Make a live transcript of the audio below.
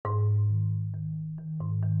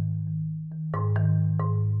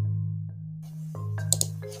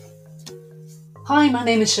Hi, my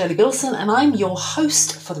name is Shirley Bilson and I'm your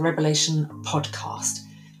host for the Revelation podcast.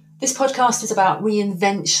 This podcast is about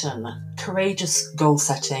reinvention, courageous goal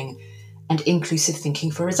setting, and inclusive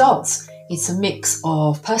thinking for results. It's a mix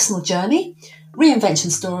of personal journey,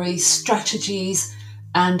 reinvention stories, strategies,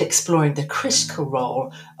 and exploring the critical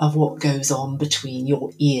role of what goes on between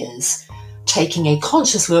your ears, taking a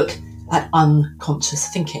conscious look at unconscious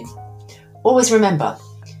thinking. Always remember,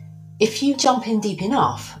 if you jump in deep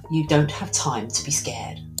enough, you don't have time to be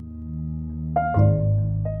scared.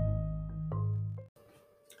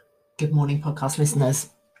 Good morning, podcast listeners.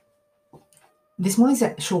 This morning's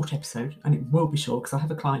a short episode, and it will be short because I have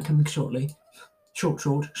a client coming shortly,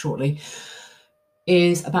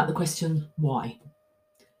 is about the question, why?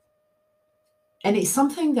 And it's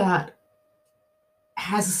something that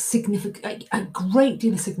has a great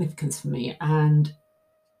deal of significance for me. And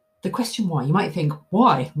the question why, you might think,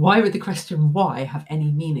 why? Why would the question why have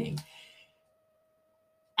any meaning?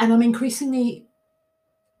 And I'm increasingly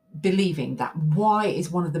believing that why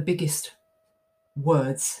is one of the biggest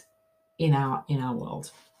words in our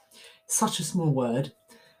world. Such a small word,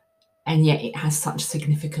 and yet it has such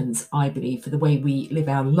significance, I believe, for the way we live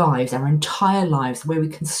our lives, our entire lives, the way we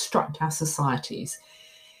construct our societies.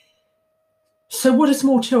 So what do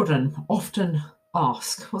small children often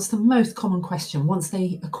ask? What's the most common question once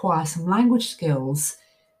they acquire some language skills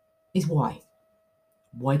is why?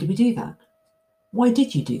 Why do we do that? Why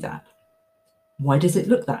did you do that? Why does it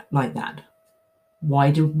look like that?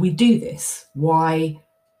 Why do we do this? Why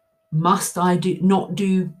must I not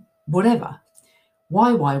do whatever?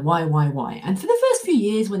 Why? And for the first few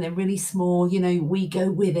years when they're really small, we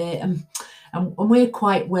go with it and we're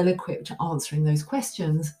quite well equipped at answering those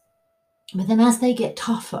questions. But then as they get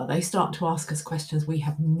tougher, they start to ask us questions we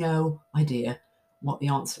have no idea what the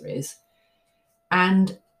answer is.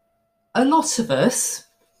 And a lot of us,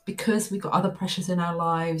 because we've got other pressures in our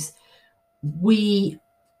lives, we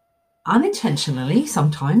unintentionally,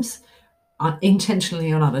 sometimes,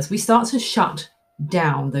 intentionally on others, we start to shut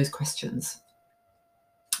down those questions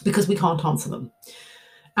because we can't answer them.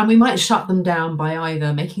 And we might shut them down by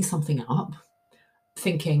either making something up,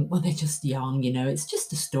 thinking, well, they're just young, it's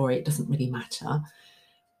just a story, it doesn't really matter.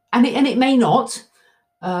 And it may not,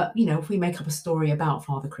 if we make up a story about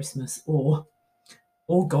Father Christmas or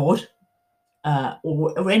God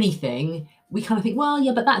or anything, we kind of think, well,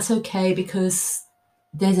 yeah, but that's okay because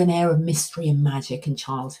there's an air of mystery and magic in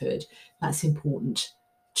childhood that's important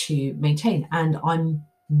to maintain. And I'm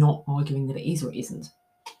not arguing that it is or isn't.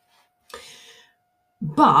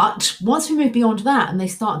 But once we move beyond that and they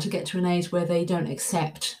start to get to an age where they don't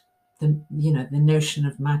accept the notion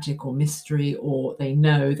of magic or mystery, or they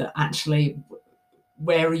know that actually,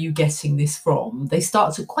 where are you getting this from? They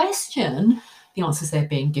start to question the answers they're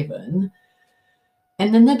being given.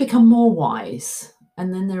 And then they become more wise.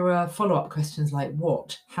 And then there are follow-up questions like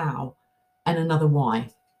what, how, and another why.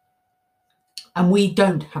 And we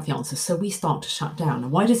don't have the answers, so we start to shut down.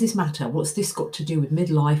 And why does this matter? What's this got to do with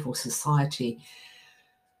midlife or society?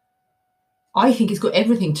 I think it's got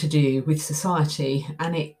everything to do with society,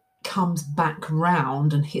 and it comes back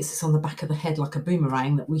round and hits us on the back of the head like a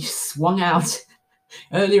boomerang that we swung out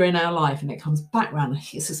earlier in our life, and it comes back round and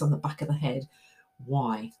hits us on the back of the head.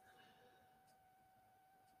 Why?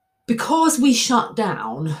 Because we shut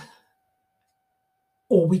down,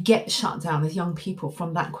 or we get shut down as young people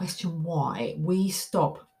from that question why, we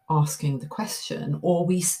stop asking the question, or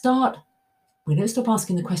we don't stop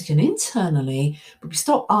asking the question internally, but we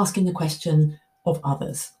stop asking the question of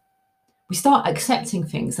others. We start accepting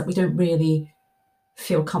things that we don't really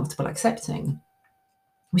feel comfortable accepting.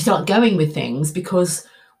 We start going with things because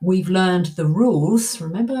we've learned the rules.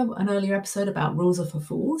 Remember an earlier episode about rules are for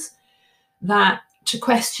fools? That to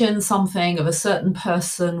question something of a certain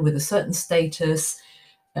person with a certain status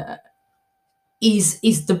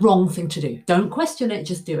is the wrong thing to do. Don't question it,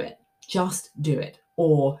 just do it. Just do it.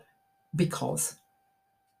 Or because.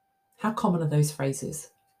 How common are those phrases?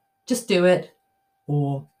 Just do it,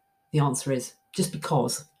 or the answer is just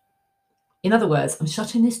because. In other words, I'm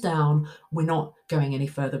shutting this down. We're not going any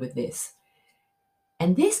further with this.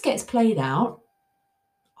 And this gets played out,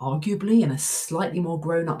 arguably in a slightly more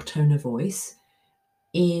grown-up tone of voice,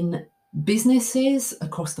 in businesses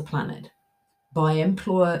across the planet, by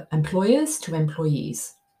employers to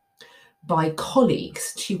employees, by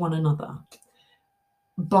colleagues to one another,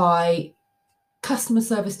 by customer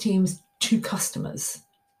service teams to customers.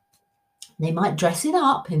 They might dress it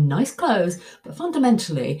up in nice clothes, but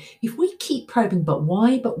fundamentally, if we keep probing, but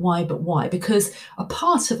why, because a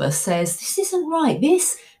part of us says, this isn't right,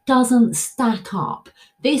 this doesn't stack up,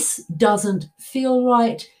 this doesn't feel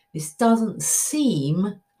right, this doesn't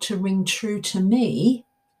seem to ring true to me,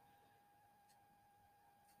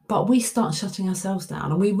 but we start shutting ourselves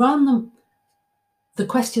down and we run the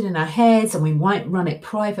question in our heads, and we might run it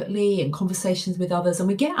privately in conversations with others, and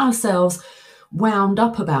we get ourselves wound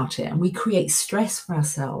up about it and we create stress for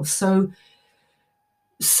ourselves. So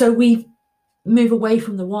we move away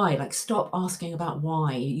from the why, like stop asking about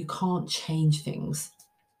why. You can't change things.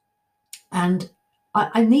 And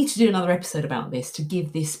I need to do another episode about this to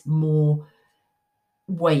give this more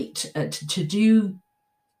weight, to do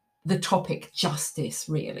the topic justice,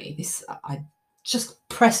 really. I just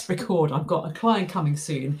pressed record. I've got a client coming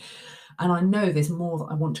soon, and I know there's more that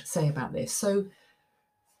I want to say about this. So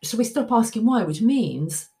we stop asking why, which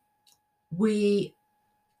means we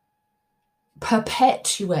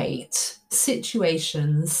perpetuate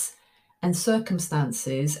situations and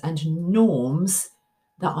circumstances and norms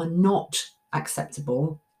that are not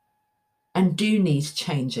acceptable and do need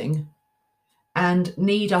changing and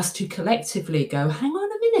need us to collectively go, hang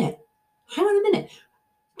on a minute,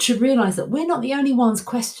 to realize that we're not the only ones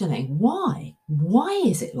questioning why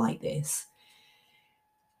is it like this?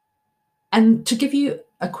 And to give you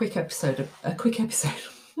a quick episode, not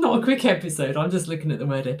a quick episode, I'm just looking at the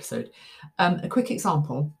word episode, a quick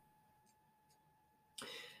example.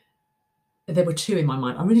 There were two in my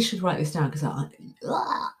mind. I really should write this down because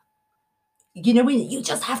when you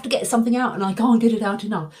just have to get something out and I can't get it out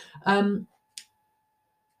enough.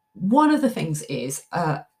 One of the things is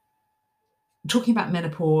talking about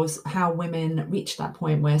menopause, how women reach that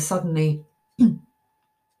point where suddenly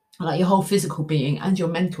like your whole physical being and your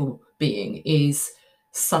mental being is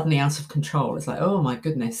suddenly out of control. It's like, oh my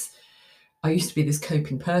goodness, I used to be this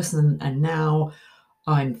coping person and now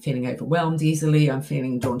I'm feeling overwhelmed easily. I'm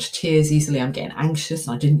feeling drawn to tears easily. I'm getting anxious.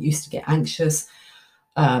 I didn't used to get anxious.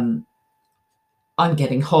 I'm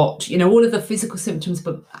getting hot, all of the physical symptoms.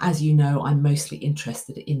 But as you know, I'm mostly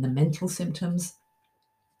interested in the mental symptoms.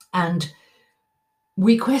 And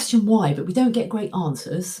we question why, but we don't get great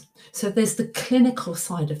answers. So there's the clinical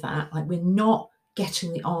side of that. Like we're not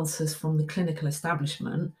getting the answers from the clinical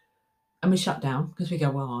establishment and we shut down because we go,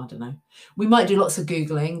 well, I don't know. We might do lots of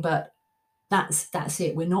Googling, but that's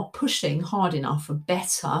it. We're not pushing hard enough for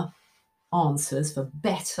better answers, for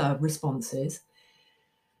better responses.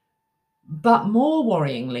 But more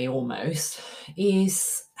worryingly almost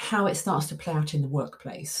is how it starts to play out in the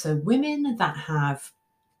workplace. So women that have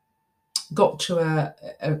got to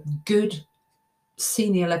a good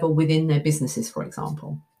senior level within their businesses, for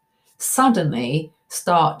example, suddenly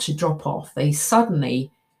start to drop off. They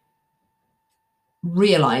suddenly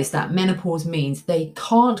realize that menopause means they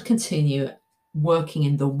can't continue working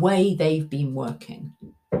in the way they've been working.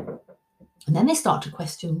 And then they start to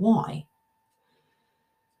question why,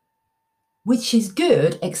 which is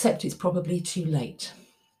good, except it's probably too late.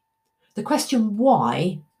 The question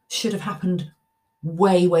why should have happened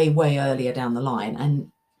way, way, way earlier down the line.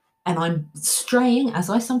 And I'm straying, as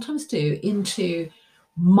I sometimes do, into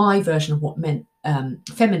my version of what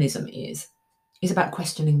feminism is about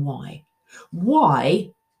questioning why.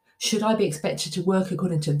 Why should I be expected to work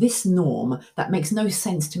according to this norm that makes no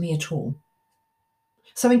sense to me at all?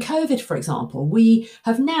 So in COVID, for example, we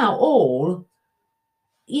have now all,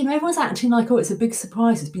 everyone's acting like, oh, it's a big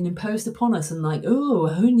surprise. It's been imposed upon us and like, oh,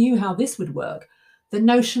 who knew how this would work? The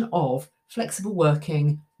notion of flexible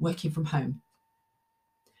working from home.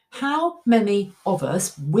 How many of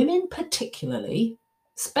us, women particularly,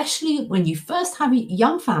 especially when you first have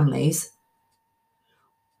young families,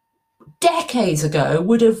 decades ago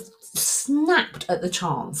would have snapped at the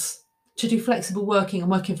chance to do flexible working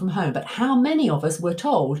and working from home? But how many of us were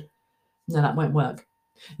told, no, that won't work.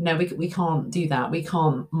 No, we can't do that. We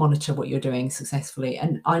can't monitor what you're doing successfully.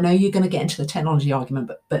 And I know you're going to get into the technology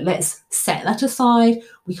argument, but let's set that aside.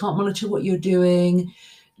 We can't monitor what you're doing.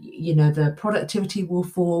 The productivity will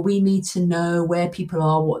fall. We need to know where people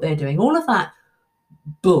are, what they're doing. All of that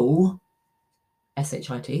bull,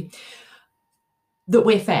 S-H-I-T, that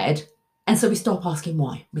we're fed. And so we stop asking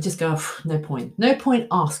why. We just go, no point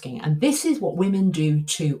asking. And this is what women do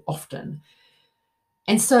too often.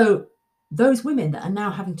 And so those women that are now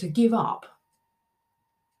having to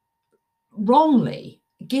wrongly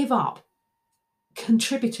give up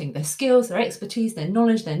contributing their skills, their expertise, their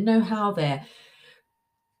knowledge, their know-how,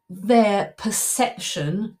 their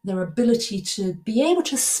perception, their ability to be able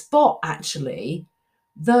to spot actually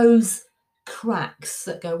those cracks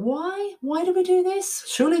that go, why do we do this?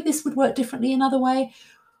 Surely this would work differently another way.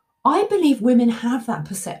 I believe women have that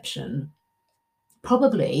perception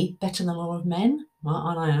probably better than a lot of men. Well,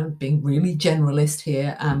 and I am being really generalist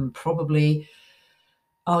here, and probably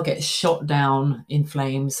I'll get shot down in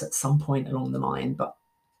flames at some point along the line, but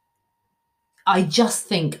I just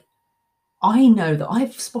think, I know that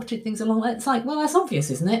I've spotted things along that. It's like, well, that's obvious,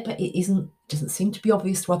 isn't it? But it isn't. Doesn't seem to be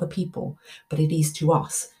obvious to other people, but it is to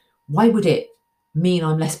us. Why would it mean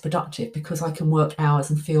I'm less productive because I can work hours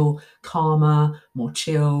and feel calmer, more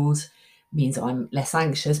chilled? Means I'm less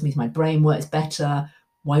anxious, means my brain works better.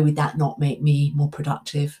 Why would that not make me more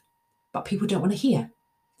productive? But people don't want to hear.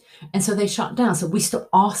 And so they shut down. So we stop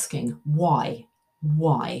asking why.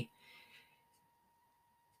 Why?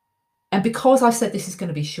 And because I've said this is going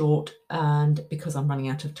to be short and because I'm running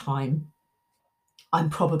out of time, I'm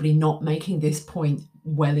probably not making this point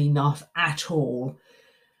well enough at all.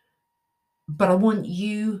 But I want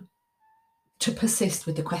you to persist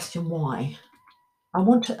with the question why. I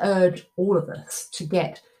want to urge all of us to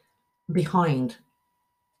get behind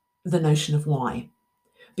the notion of why.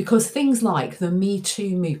 Because things like the Me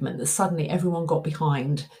Too movement that suddenly everyone got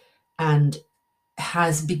behind and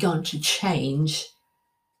has begun to change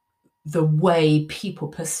the way people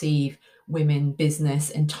perceive women,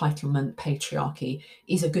 business, entitlement, patriarchy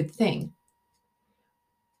is a good thing.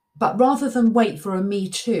 But rather than wait for a Me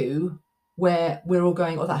Too, where we're all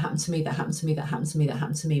going, oh, that happened to me, that happened to me, that happened to me, that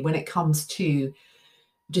happened to me, when it comes to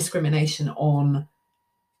discrimination on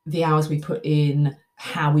the hours we put in,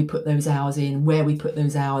 how we put those hours in, where we put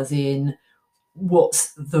those hours in,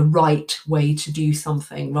 what's the right way to do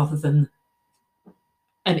something rather than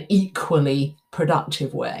an equally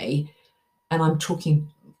productive way. And I'm talking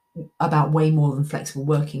about way more than flexible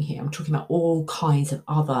working here. I'm talking about all kinds of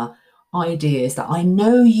other ideas that I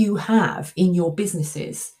know you have in your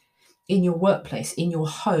businesses, in your workplace, in your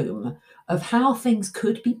home, of how things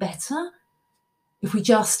could be better if we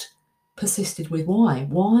just persisted with why.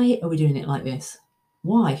 Why are we doing it like this?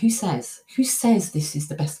 Why? Who says? Who says this is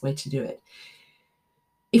the best way to do it?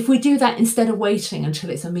 If we do that instead of waiting until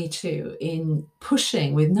it's a Me Too, in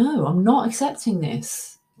pushing with, no, I'm not accepting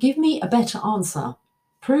this. Give me a better answer.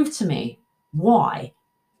 Prove to me why.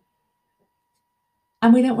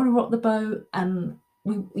 And we don't want to rock the boat. And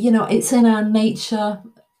it's in our nature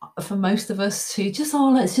for most of us to just,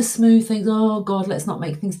 let's just smooth things. Oh God, let's not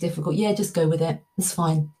make things difficult. Yeah, just go with it. It's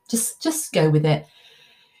fine. Just go with it.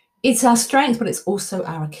 It's our strength, but it's also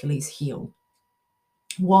our Achilles heel.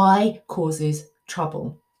 Why causes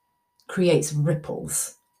trouble, creates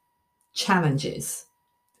ripples, challenges.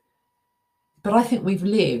 But I think we've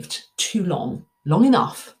lived too long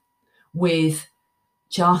enough with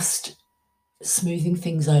just smoothing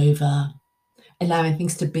things over, allowing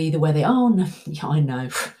things to be the way they are. Oh, no, yeah, I know.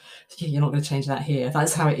 You're not going to change that here.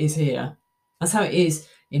 That's how it is here. That's how it is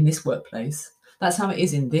in this workplace. That's how it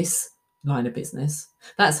is in this line of business.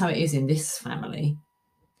 That's how it is in this family.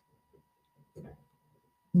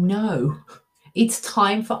 No, it's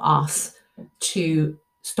time for us to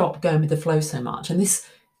stop going with the flow so much. And this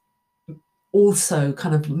also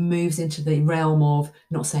kind of moves into the realm of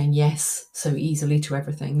not saying yes so easily to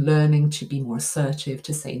everything, learning to be more assertive,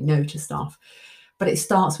 to say no to stuff. But it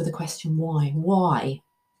starts with the question, why? Why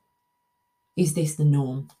is this the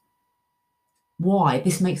norm? Why?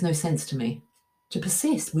 This makes no sense to me. To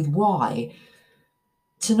persist with why,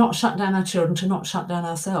 to not shut down our children, to not shut down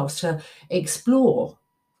ourselves, to explore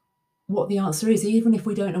what the answer is, even if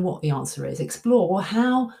we don't know what the answer is. Explore, well,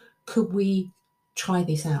 how could we try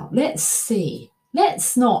this out? Let's see.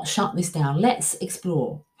 Let's not shut this down. Let's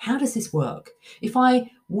explore. How does this work? If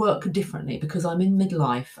I work differently because I'm in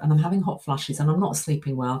midlife and I'm having hot flushes and I'm not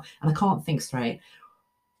sleeping well and I can't think straight,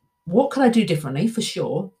 what could I do differently? For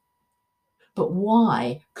sure. But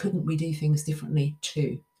why couldn't we do things differently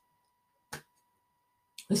too?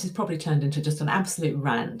 This has probably turned into just an absolute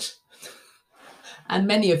rant. And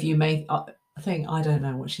many of you may think, I don't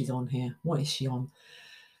know what she's on here. What is she on?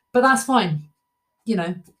 But that's fine.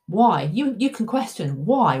 Why? You can question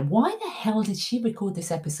why. Why the hell did she record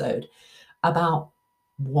this episode about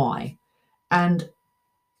why? And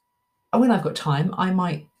when I've got time, I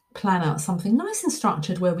might plan out something nice and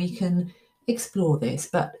structured where we can explore this.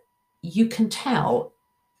 But you can tell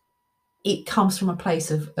it comes from a place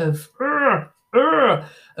of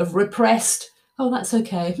repressed, oh, that's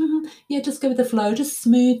okay. Yeah, just go with the flow. Just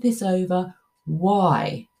smooth this over.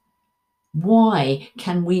 Why? Why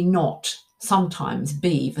can we not sometimes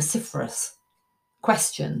be vociferous,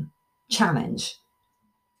 question, challenge,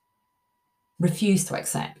 refuse to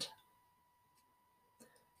accept?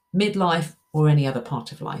 Midlife or any other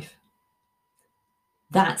part of life.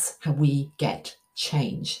 That's how we get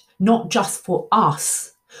change, not just for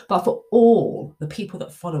us, but for all the people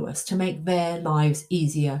that follow us, to make their lives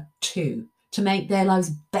easier too, to make their lives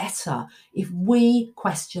better if we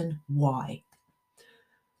question why.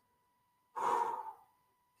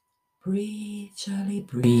 Breathe, Shirley,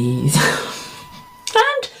 breathe.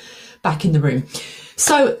 And back in the room.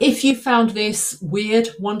 So if you found this weird,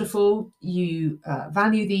 wonderful, you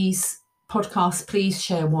value these podcasts, please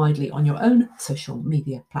share widely on your own social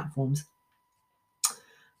media platforms.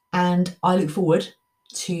 And I look forward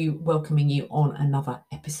to welcoming you on another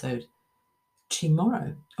episode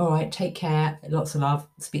tomorrow. All right, take care. Lots of love.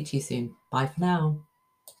 Speak to you soon. Bye for now.